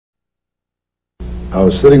I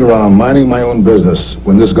was sitting around minding my own business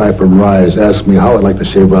when this guy from Rise asked me how I'd like to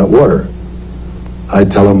shave out water. I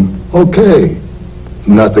tell him, okay,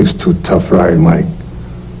 nothing's too tough for Iron Mike.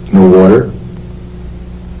 No water,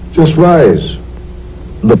 just Rise.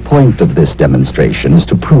 The point of this demonstration is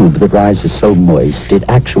to prove that Rise is so moist it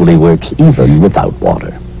actually works even without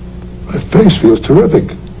water. My face feels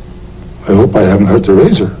terrific. I hope I haven't hurt the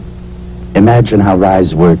razor. Imagine how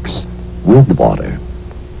Rise works with water.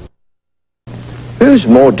 Who's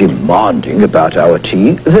more demanding about our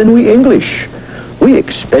tea than we English? We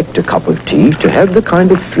expect a cup of tea to have the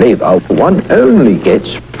kind of flavor one only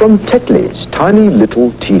gets from Tetley's tiny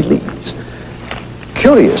little tea leaves.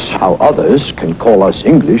 Curious how others can call us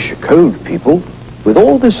English cold people with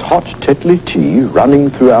all this hot Tetley tea running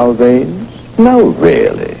through our veins. No,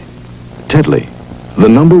 really. Tetley, the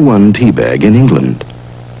 #1 tea bag in England.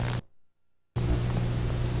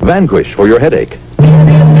 Vanquish for your headache.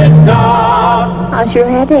 How's your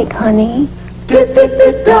headache, honey? Here's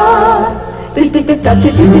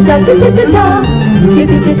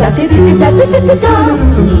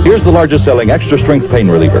the largest selling extra strength pain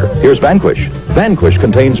reliever. Here's Vanquish. Vanquish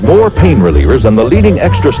contains more pain relievers than the leading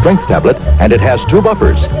extra strength tablet, and it has 2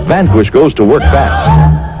 buffers. Vanquish goes to work fast.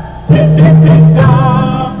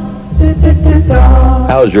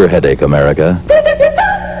 How's your headache, America?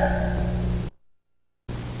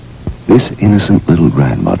 This innocent little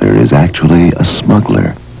grandmother is actually a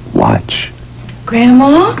smuggler. Watch.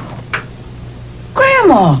 Grandma?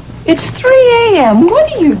 Grandma, it's 3 a.m.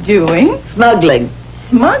 What are you doing? Smuggling.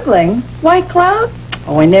 Smuggling? White Cloud?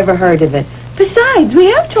 Oh, I never heard of it. Besides, we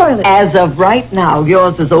have toilets. As of right now,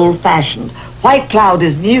 yours is old-fashioned. White Cloud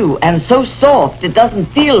is new and so soft it doesn't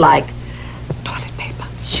feel like toilet paper.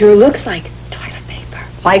 Sure looks like toilet paper.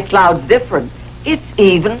 White Cloud's different. It's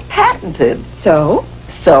even patented. So?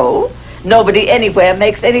 So, nobody anywhere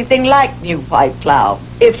makes anything like new White Cloud.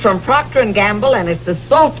 It's from Procter & Gamble and it's the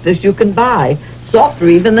softest you can buy. Softer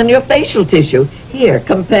even than your facial tissue. Here,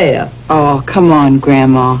 compare. Oh, come on,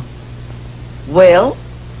 Grandma. Well,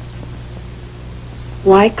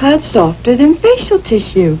 White Cloud's softer than facial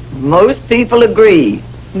tissue. most people agree.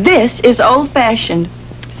 This is old-fashioned.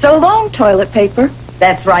 So long, toilet paper.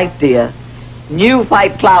 That's right, dear. New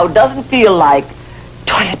White Cloud doesn't feel like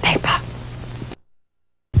toilet paper.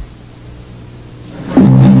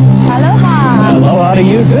 Aloha. Hello, how do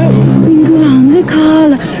you do? Ringo on the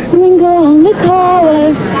collar. Ringo on the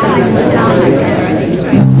collar.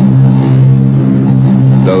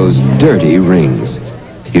 Those dirty rings.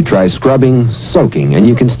 You try scrubbing, soaking, and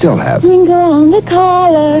you can still have. Ringo on the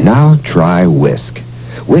collar. Now try Whisk.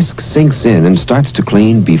 Whisk sinks in and starts to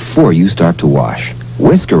clean before you start to wash.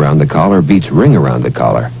 Whisk around the collar beats ring around the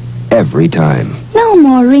collar. Every time. No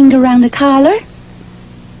more ring around the collar.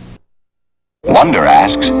 Wonder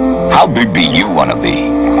asks, how big do you want to be?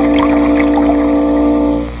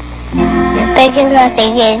 Big enough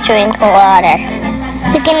to get drink water.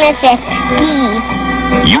 Big enough to ski.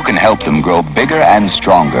 You can help them grow bigger and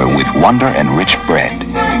stronger with Wonder Enriched Bread.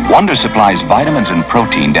 Wonder supplies vitamins and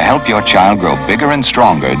protein to help your child grow bigger and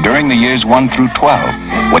stronger during the years 1 through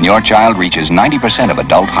 12, when your child reaches 90% of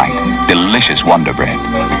adult height. Delicious Wonder Bread.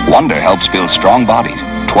 Wonder helps build strong bodies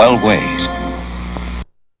 12 ways.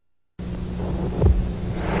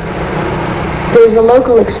 There's a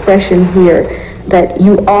local expression here that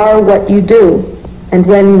you are what you do. And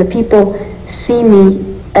when the people see me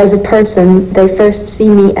as a person, they first see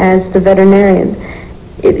me as the veterinarian.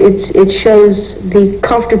 It shows the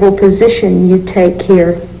comfortable position you take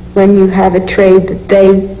here when you have a trade that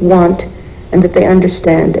they want and that they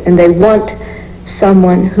understand. And they want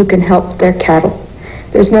someone who can help their cattle.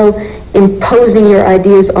 There's no imposing your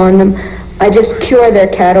ideas on them. I just cure their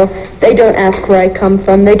cattle. They don't ask where I come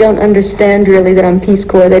from. They don't understand really that I'm Peace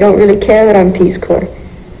Corps. They don't really care that I'm Peace Corps.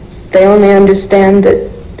 They only understand that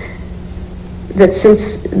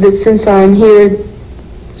since I'm here,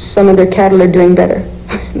 some of their cattle are doing better.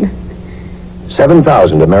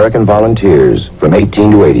 7,000 American volunteers from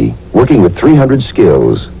 18 to 80, working with 300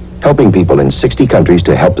 skills, helping people in 60 countries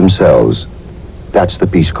to help themselves. That's the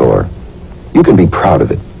Peace Corps. You can be proud of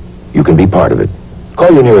it. You can be part of it.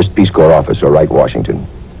 Call your nearest Peace Corps office or write Washington.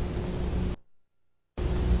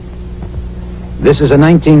 This is a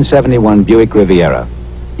 1971 Buick Riviera.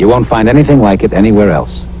 You won't find anything like it anywhere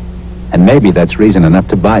else. And maybe that's reason enough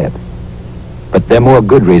to buy it. But there are more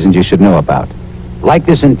good reasons you should know about. Like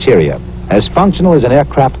this interior, as functional as an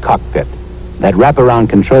aircraft cockpit. That wraparound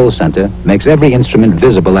control center makes every instrument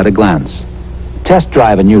visible at a glance. Test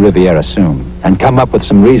drive a new Riviera soon and come up with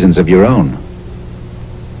some reasons of your own.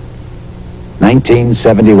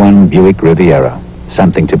 1971 Buick Riviera.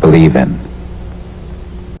 Something to believe in.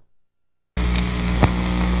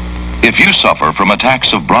 If you suffer from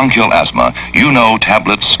attacks of bronchial asthma, you know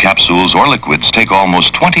tablets, capsules, or liquids take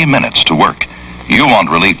almost 20 minutes to work. You want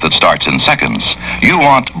relief that starts in seconds. You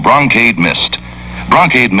want Broncaid Mist.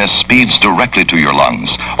 Broncaid Mist speeds directly to your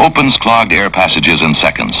lungs, opens clogged air passages in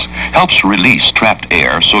seconds, helps release trapped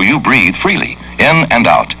air so you breathe freely, in and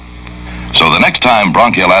out. So the next time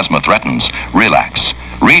bronchial asthma threatens, relax.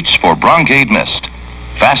 Reach for Broncaid Mist.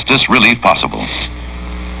 Fastest relief possible.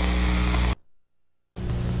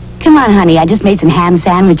 Come on, honey, I just made some ham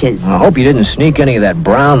sandwiches. I hope you didn't sneak any of that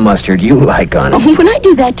brown mustard you like on it. When I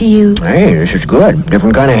do that to you? Hey, this is good.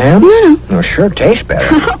 Different kind of ham? No. Well, sure tastes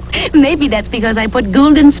better. Maybe that's because I put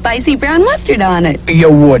Goulden's spicy brown mustard on it.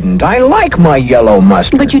 You wouldn't. I like my yellow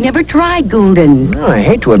mustard. But you never tried Goulden's. No, I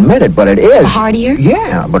hate to admit it, but it is. Heartier?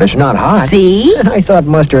 Yeah, but it's not hot. See? I thought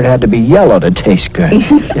mustard had to be yellow to taste good.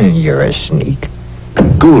 You're a sneak.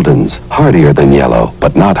 Goulden's, heartier than yellow,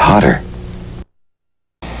 but not hotter.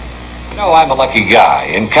 You know, I'm a lucky guy.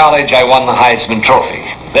 In college, I won the Heisman Trophy.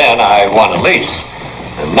 Then I won a lease.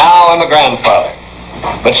 And now I'm a grandfather.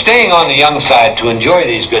 But staying on the young side to enjoy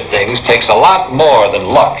these good things takes a lot more than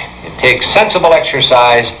luck. It takes sensible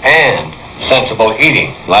exercise and sensible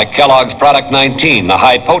eating. Like Kellogg's Product 19, the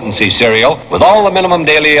high-potency cereal with all the minimum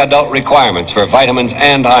daily adult requirements for vitamins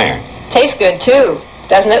and iron. Tastes good, too.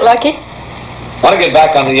 Doesn't it, Lucky? Want to get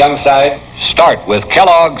back on the young side? Start with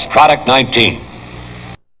Kellogg's Product 19.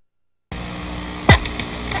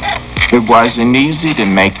 It wasn't easy to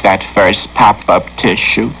make that first pop-up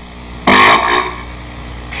tissue.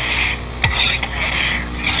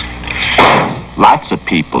 Lots of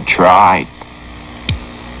people tried.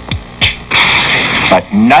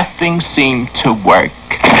 But nothing seemed to work.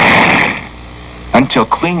 Until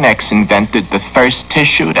Kleenex invented the first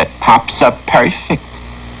tissue that pops up perfect.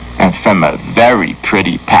 And from a very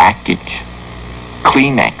pretty package.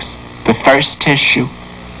 Kleenex, the first tissue.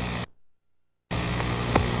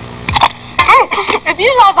 If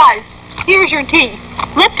you love ice, here's your tea.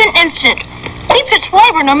 Lipton Instant. Keeps its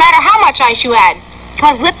flavor no matter how much ice you add.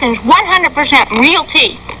 Because Lipton's 100% real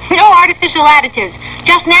tea. No artificial additives.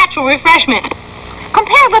 Just natural refreshment.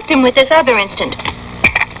 Compare Lipton with this other instant.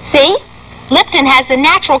 See? Lipton has the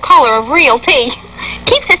natural color of real tea.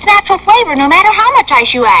 Keeps its natural flavor no matter how much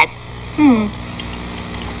ice you add.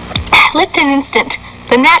 Lipton Instant.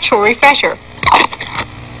 The natural refresher.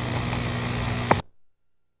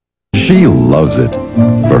 She loves it.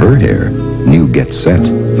 For her hair, new Get Set,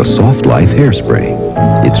 the Soft Life Hairspray.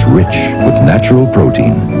 It's rich with natural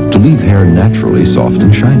protein to leave hair naturally soft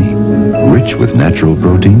and shiny. Rich with natural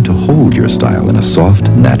protein to hold your style in a soft,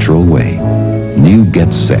 natural way. New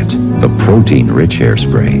Get Set, the protein-rich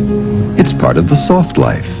hairspray. It's part of the Soft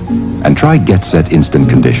Life. And try Get Set Instant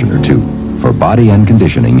Conditioner, too, for body and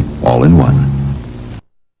conditioning all in one.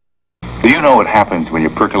 Do you know what happens when you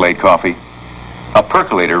percolate coffee? A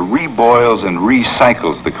percolator reboils and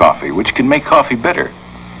recycles the coffee, which can make coffee bitter.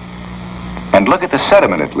 And look at the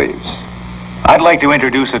sediment it leaves. I'd like to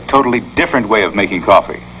introduce a totally different way of making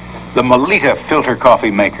coffee. The Melita filter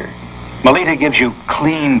coffee maker. Melita gives you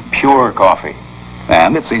clean, pure coffee.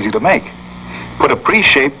 And it's easy to make. Put a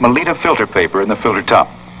pre-shaped Melita filter paper in the filter top.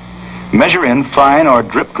 Measure in fine or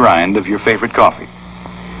drip grind of your favorite coffee.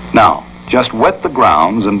 Now, just wet the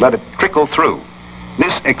grounds and let it trickle through.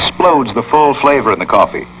 This explodes the full flavor in the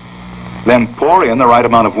coffee. Then pour in the right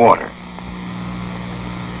amount of water.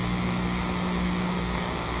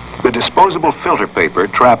 The disposable filter paper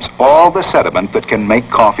traps all the sediment that can make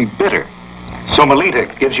coffee bitter. So Melita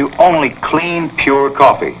gives you only clean, pure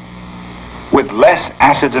coffee with less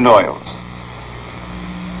acids and oils.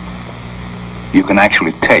 You can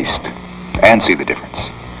actually taste and see the difference.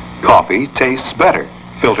 Coffee tastes better,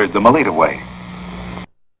 filtered the Melita way.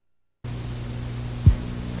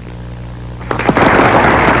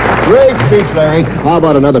 Great speech, Larry. How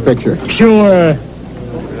about another picture? Sure.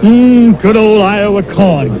 Good old Iowa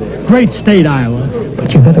corn. Great state, Iowa.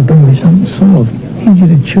 But you better bring me something soft, easy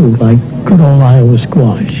to chew, like good old Iowa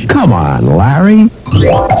squash. Come on, Larry.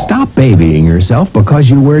 Stop babying yourself because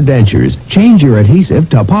you wear dentures. Change your adhesive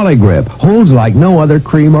to Poligrip. Holds like no other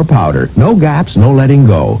cream or powder. No gaps, no letting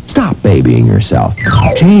go. Stop babying yourself.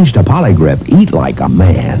 Change to Poligrip. Eat like a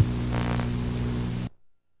man.